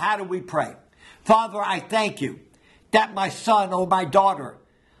 So how do we pray? Father, I thank you that my son or my daughter,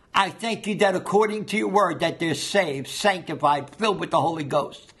 I thank you that according to your word that they're saved, sanctified, filled with the Holy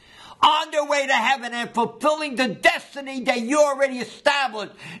Ghost, on their way to heaven and fulfilling the destiny that you already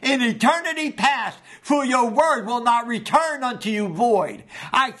established in eternity past, for your word will not return unto you void.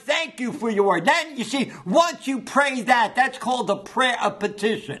 I thank you for your word. Then you see, once you pray that, that's called a prayer of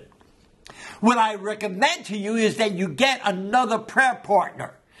petition. What I recommend to you is that you get another prayer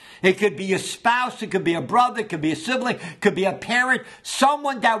partner. It could be a spouse, it could be a brother, it could be a sibling, it could be a parent,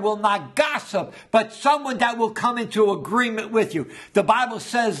 someone that will not gossip, but someone that will come into agreement with you. The Bible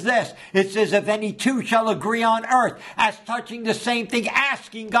says this, it says, if any two shall agree on earth as touching the same thing,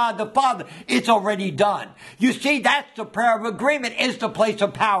 asking God the Father, it's already done. You see, that's the prayer of agreement, is the place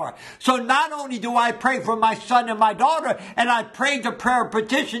of power. So not only do I pray for my son and my daughter, and I pray the prayer of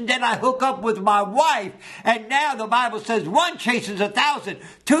petition, then I hook up with my wife, and now the Bible says one chases 1,000,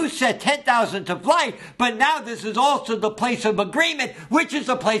 two set 10,000 to flight, but now this is also the place of agreement, which is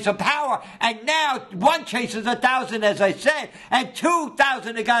the place of power. And now one chases 1,000, as I said, and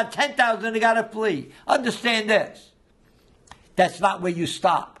 2,000 they got 10,000 they got to flee. Understand this. That's not where you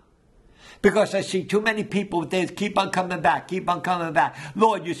stop. Because I see too many people, they keep on coming back, keep on coming back.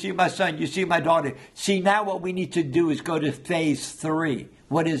 Lord, you see my son, you see my daughter. See, now what we need to do is go to phase 3.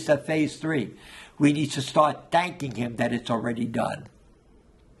 What is the phase 3? We need to start thanking him that it's already done.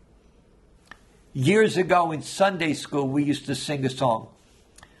 Years ago in Sunday school, we used to sing a song.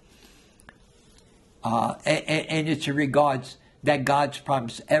 And it's in regards that God's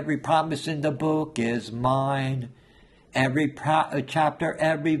promise. Every promise in the book is mine. Every chapter,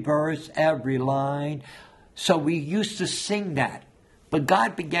 every verse, every line. So we used to sing that. But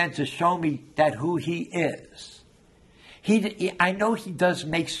God began to show me that who he is. I know he does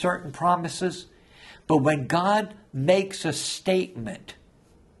make certain promises, but when God makes a statement,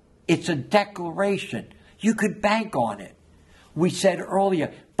 it's a declaration. You could bank on it. We said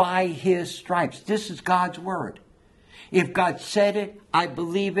earlier, by his stripes. This is God's word. If God said it, I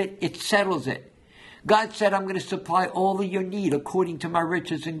believe it, it settles it. God said, I'm going to supply all of your need according to my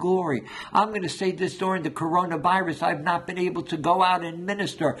riches and glory. I'm going to say this during the coronavirus. I've not been able to go out and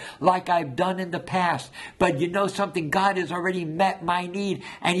minister like I've done in the past. But you know something? God has already met my need,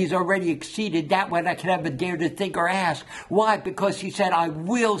 and he's already exceeded that what I could ever dare to think or ask. Why? Because he said, I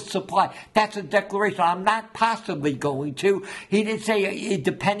will supply. That's a declaration. I'm not possibly going to. He didn't say,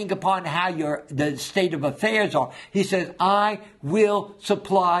 depending upon how the state of affairs are. He says, I will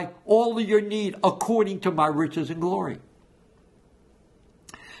supply all of your need according to my riches and glory.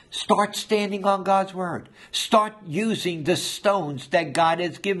 Start standing on God's word. Start using the stones that God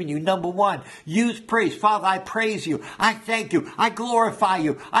has given you. Number 1, use praise. Father, I praise you. I thank you. I glorify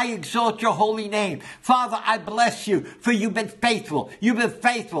you. I exalt your holy name. Father, I bless you, for you've been faithful. You've been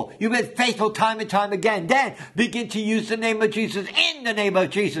faithful. You've been faithful time and time again. Then begin to use the name of Jesus. In the name of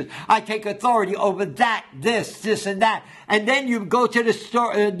Jesus, I take authority over that, this, and that. And then you go to the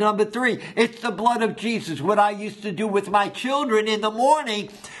story, number 3. It's the blood of Jesus. What I used to do with my children in the morning,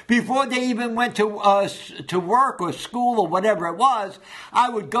 before they even went to work or school or whatever it was, I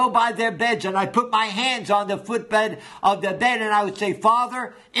would go by their beds and I'd put my hands on the footbed of the bed and I would say,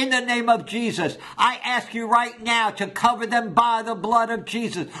 Father, in the name of Jesus, I ask you right now to cover them by the blood of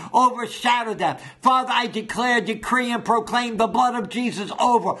Jesus. Overshadow them. Father, I declare, decree, and proclaim the blood of Jesus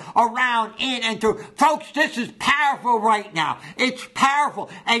over, around, in, and through. Folks, this is powerful right now. It's powerful.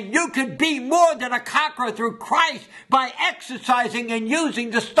 And you can be more than a conqueror through Christ by exercising and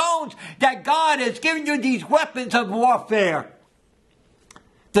using the stones that God has given you, these weapons of warfare.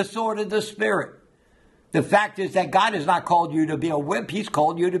 The sword of the Spirit. The fact is that God has not called you to be a wimp. He's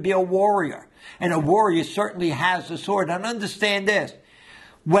called you to be a warrior. And a warrior certainly has a sword. And understand this.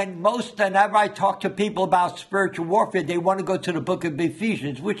 Whenever I talk to people about spiritual warfare, they want to go to the book of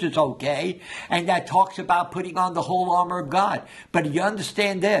Ephesians, which is okay. And that talks about putting on the whole armor of God. But you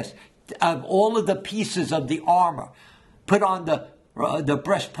understand this. Of all of the pieces of the armor, put on the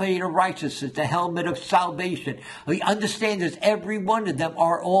breastplate of righteousness, the helmet of salvation. We understand that every one of them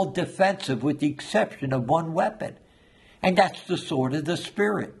are all defensive with the exception of one weapon. And that's the sword of the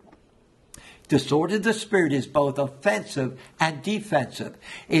Spirit. The sword of the Spirit is both offensive and defensive.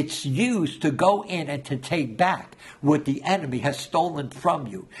 It's used to go in and to take back what the enemy has stolen from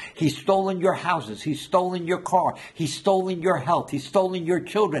you. He's stolen your houses. He's stolen your car. He's stolen your health. He's stolen your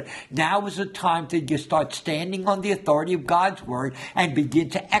children. Now is the time that you start standing on the authority of God's word and begin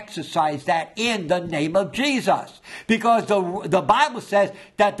to exercise that in the name of Jesus. Because the Bible says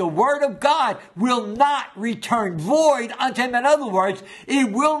that the word of God will not return void unto him. In other words,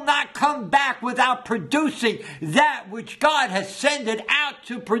 it will not come back without producing that which God has sent it out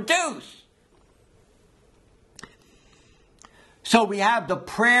to produce. So we have the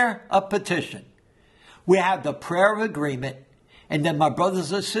prayer of petition. We have the prayer of agreement. And then, my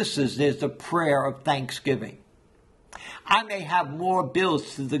brothers and sisters, there's the prayer of thanksgiving. I may have more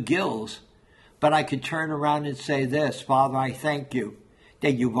bills to the gills, but I could turn around and say this: Father, I thank you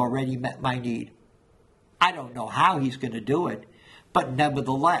that you've already met my need. I don't know how he's going to do it, but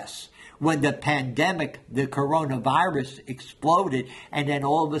nevertheless, when the pandemic, the coronavirus exploded, and then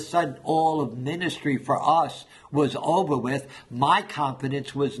all of a sudden all of ministry for us was over with, my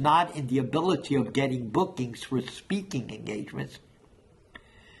confidence was not in the ability of getting bookings for speaking engagements.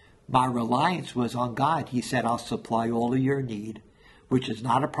 My reliance was on God. He said, I'll supply all of your need, which is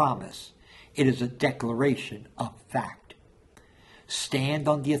not a promise. It is a declaration of fact. Stand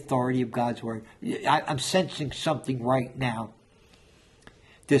on the authority of God's word. I'm sensing something right now.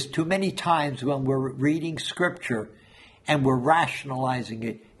 There's too many times when we're reading scripture and we're rationalizing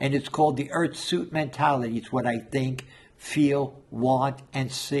it, and it's called the earth suit mentality. It's what I think, feel, want, and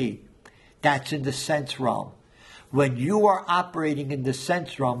see. That's in the sense realm. When you are operating in the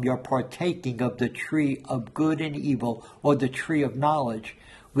sense realm, you're partaking of the tree of good and evil, or the tree of knowledge,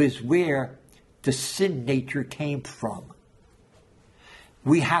 is where the sin nature came from.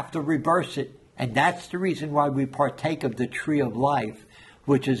 We have to reverse it, and that's the reason why we partake of the tree of life,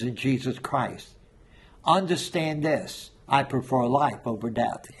 which is in Jesus Christ. Understand this. I prefer life over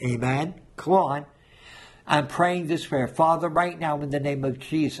death. Amen? Come on. I'm praying this prayer. Father, right now in the name of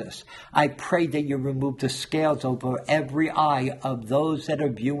Jesus, I pray that you remove the scales over every eye of those that are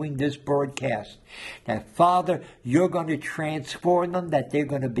viewing this broadcast. That, Father, you're going to transform them, that they're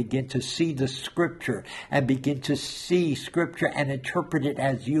going to begin to see the scripture and begin to see scripture and interpret it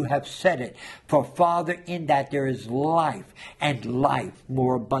as you have said it. For, Father, in that there is life, and life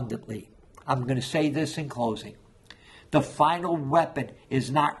more abundantly. I'm going to say this in closing. The final weapon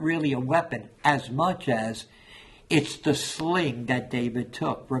is not really a weapon as much as it's the sling that David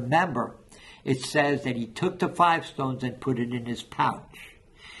took. Remember, it says that he took the 5 stones and put it in his pouch.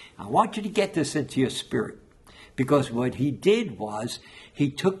 I want you to get this into your spirit, because what he did was he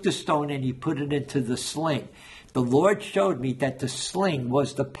took the stone and he put it into the sling. The Lord showed me that the sling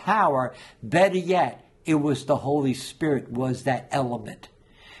was the power. Better yet, it was the Holy Spirit was that element.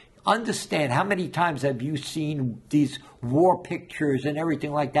 Understand, how many times have you seen these war pictures and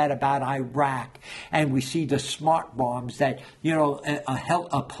everything like that about Iraq, and we see the smart bombs that,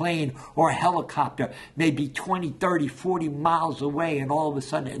 a plane or a helicopter may be 20, 30, 40 miles away, and all of a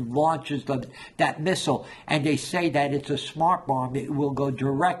sudden it launches that missile, and they say that it's a smart bomb. It will go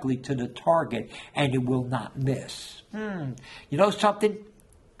directly to the target and it will not miss. You know something?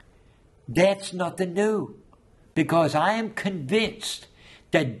 That's nothing new, because I am convinced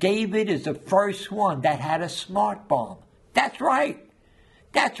that David is the first one that had a smart bomb. That's right.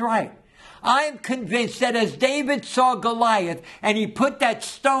 That's right. I am convinced that as David saw Goliath and he put that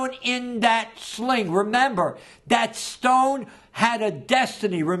stone in that sling, remember, that stone had a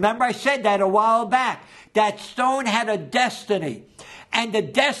destiny. Remember, I said that a while back. That stone had a destiny. And the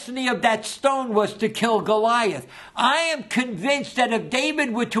destiny of that stone was to kill Goliath. I am convinced that if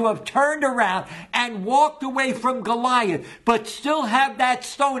David were to have turned around and walked away from Goliath, but still have that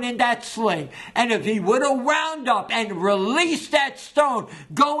stone in that sling, and if he would have wound up and released that stone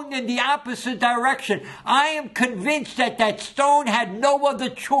going in the opposite direction, I am convinced that that stone had no other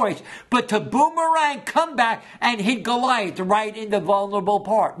choice but to boomerang, come back, and hit Goliath right in the vulnerable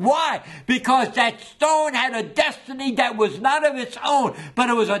part. Why? Because that stone had a destiny that was not of its own, but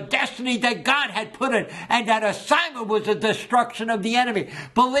it was a destiny that God had put in, and that assignment was the destruction of the enemy.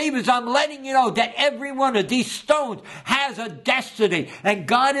 Believers, I'm letting you know that every one of these stones has a destiny, and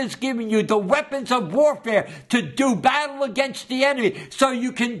God has given you the weapons of warfare to do battle against the enemy, so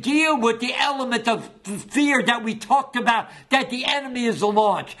you can deal with the element of fear that we talked about, that the enemy is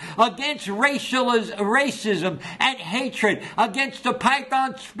launched against racism and hatred, against the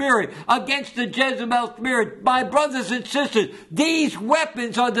Python spirit, against the Jezebel spirit. My brothers and sisters, these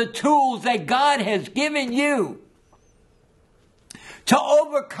weapons are the tools that God has given you to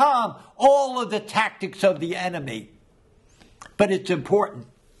overcome all of the tactics of the enemy. But it's important.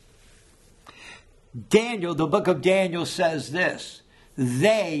 Daniel, the book of Daniel says this: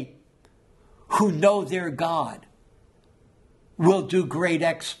 they who know their God will do great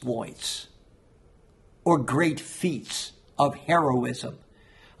exploits or great feats of heroism.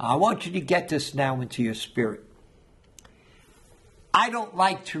 I want you to get this now into your spirit. I don't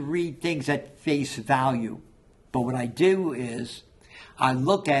like to read things at face value, but what I do is I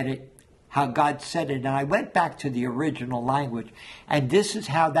look at it, how God said it, and I went back to the original language, and this is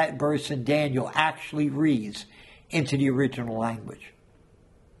how that verse in Daniel actually reads into the original language.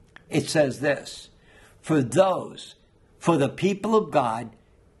 It says this: for the people of God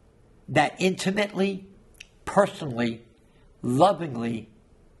that intimately, personally, lovingly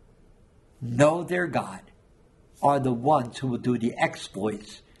know their God, are the ones who will do the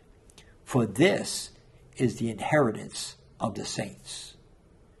exploits, for this is the inheritance of the saints.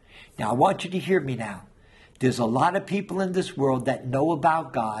 Now, I want you to hear me now. There's a lot of people in this world that know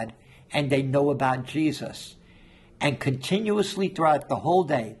about God and they know about Jesus. And continuously throughout the whole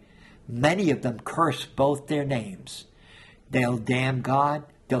day, many of them curse both their names. They'll damn God,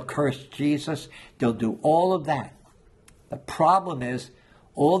 they'll curse Jesus, they'll do all of that. The problem is,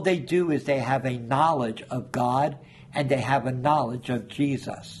 all they do is they have a knowledge of God and they have a knowledge of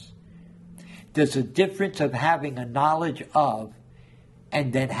Jesus. There's a difference of having a knowledge of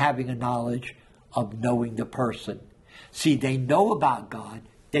and then having a knowledge of knowing the person. See, they know about God,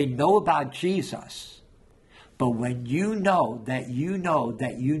 they know about Jesus, but when you know that you know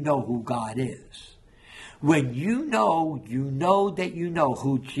that you know who God is, when you know that you know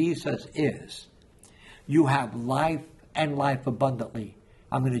who Jesus is, you have life and life abundantly.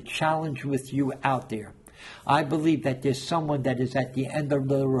 I'm going to challenge with you out there. I believe that there's someone that is at the end of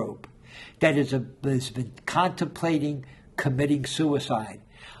the rope, that has been contemplating committing suicide.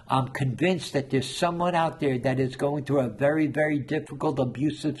 I'm convinced that there's someone out there that is going through a very, very difficult,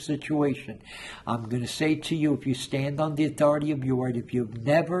 abusive situation. I'm going to say to you, if you stand on the authority of your word, if you've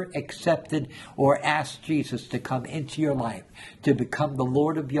never accepted or asked Jesus to come into your life, to become the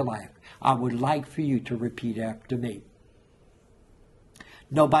Lord of your life, I would like for you to repeat after me.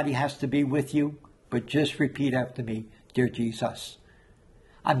 Nobody has to be with you, but just repeat after me. Dear Jesus,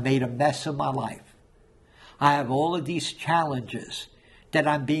 I made a mess of my life. I have all of these challenges that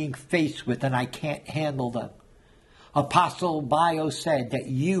I'm being faced with and I can't handle them. Apostle Baio said that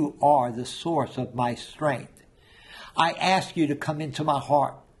you are the source of my strength. I ask you to come into my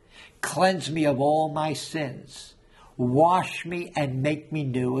heart. Cleanse me of all my sins. Wash me and make me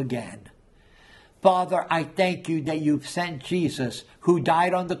new again. Father, I thank you that you've sent Jesus who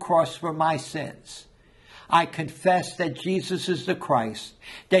died on the cross for my sins. I confess that Jesus is the Christ,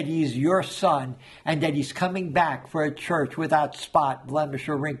 that he's your Son, and that he's coming back for a church without spot, blemish,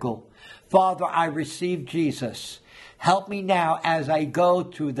 or wrinkle. Father, I receive Jesus. Help me now as I go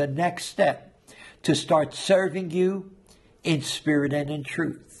to the next step to start serving you in spirit and in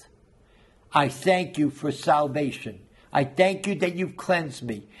truth. I thank you for salvation. I thank you that you've cleansed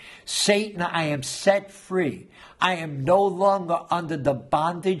me. Satan, I am set free. I am no longer under the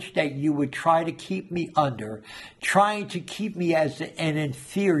bondage that you would try to keep me under, trying to keep me as an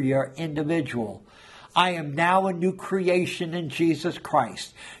inferior individual. I am now a new creation in Jesus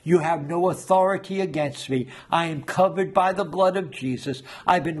Christ. You have no authority against me. I am covered by the blood of Jesus.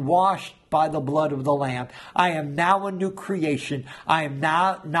 I've been washed by the blood of the Lamb. I am now a new creation. I am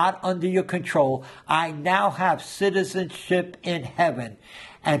now not under your control. I now have citizenship in heaven.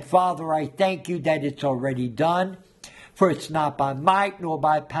 And Father, I thank you that it's already done, for it's not by might nor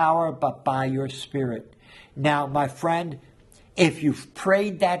by power, but by your Spirit. Now, my friend, if you've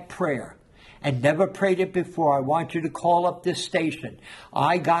prayed that prayer, and never prayed it before, I want you to call up this station,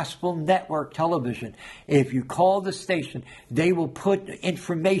 iGospel Network Television. If you call the station, they will put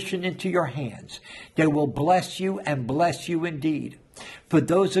information into your hands. They will bless you and bless you indeed. For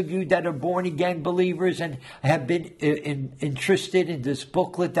those of you that are born-again believers and have been interested in this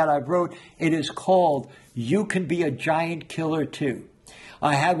booklet that I wrote, it is called You Can Be a Giant Killer Too.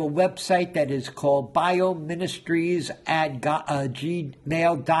 I have a website that is called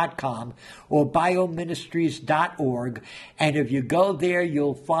bioministries@gmail.com or bioministries.org. And if you go there,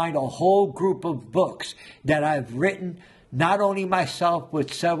 you'll find a whole group of books that I've written, not only myself,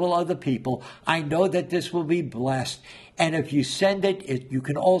 but several other people. I know that this will be blessed. And if you send it, you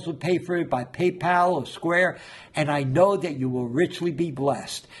can also pay for it by PayPal or Square. And I know that you will richly be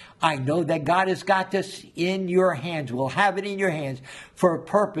blessed. I know that God has got this in your hands, will have it in your hands for a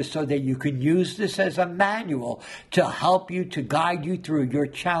purpose so that you can use this as a manual to help you, to guide you through your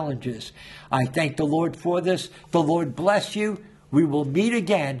challenges. I thank the Lord for this. The Lord bless you. We will meet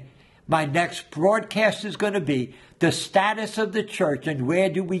again. My next broadcast is going to be the status of the church and where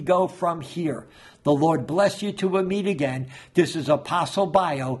do we go from here. The Lord bless you till we meet again. This is Apostle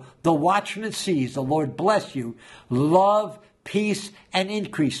Baio. The Watchman sees. The Lord bless you. Love, peace, and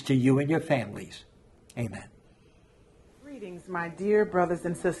increase to you and your families. Amen. Greetings, my dear brothers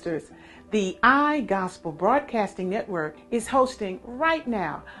and sisters. The iGospel Broadcasting Network is hosting right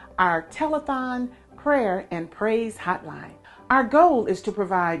now our telethon prayer and praise hotline. Our goal is to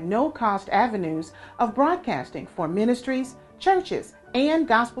provide no-cost avenues of broadcasting for ministries, churches, and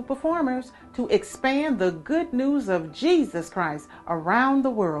gospel performers to expand the good news of Jesus Christ around the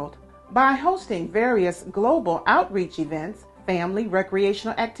world. By hosting various global outreach events, family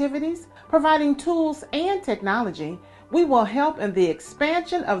recreational activities, providing tools and technology, we will help in the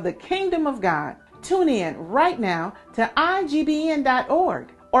expansion of the kingdom of God. Tune in right now to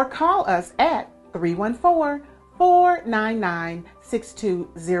igbn.org or call us at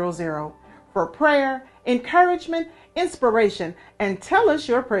 314-499-6200 for prayer, encouragement, inspiration, and tell us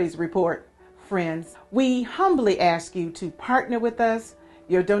your praise report. Friends, we humbly ask you to partner with us.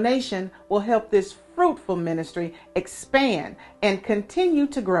 Your donation will help this fruitful ministry expand and continue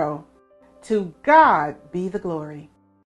to grow. To God be the glory.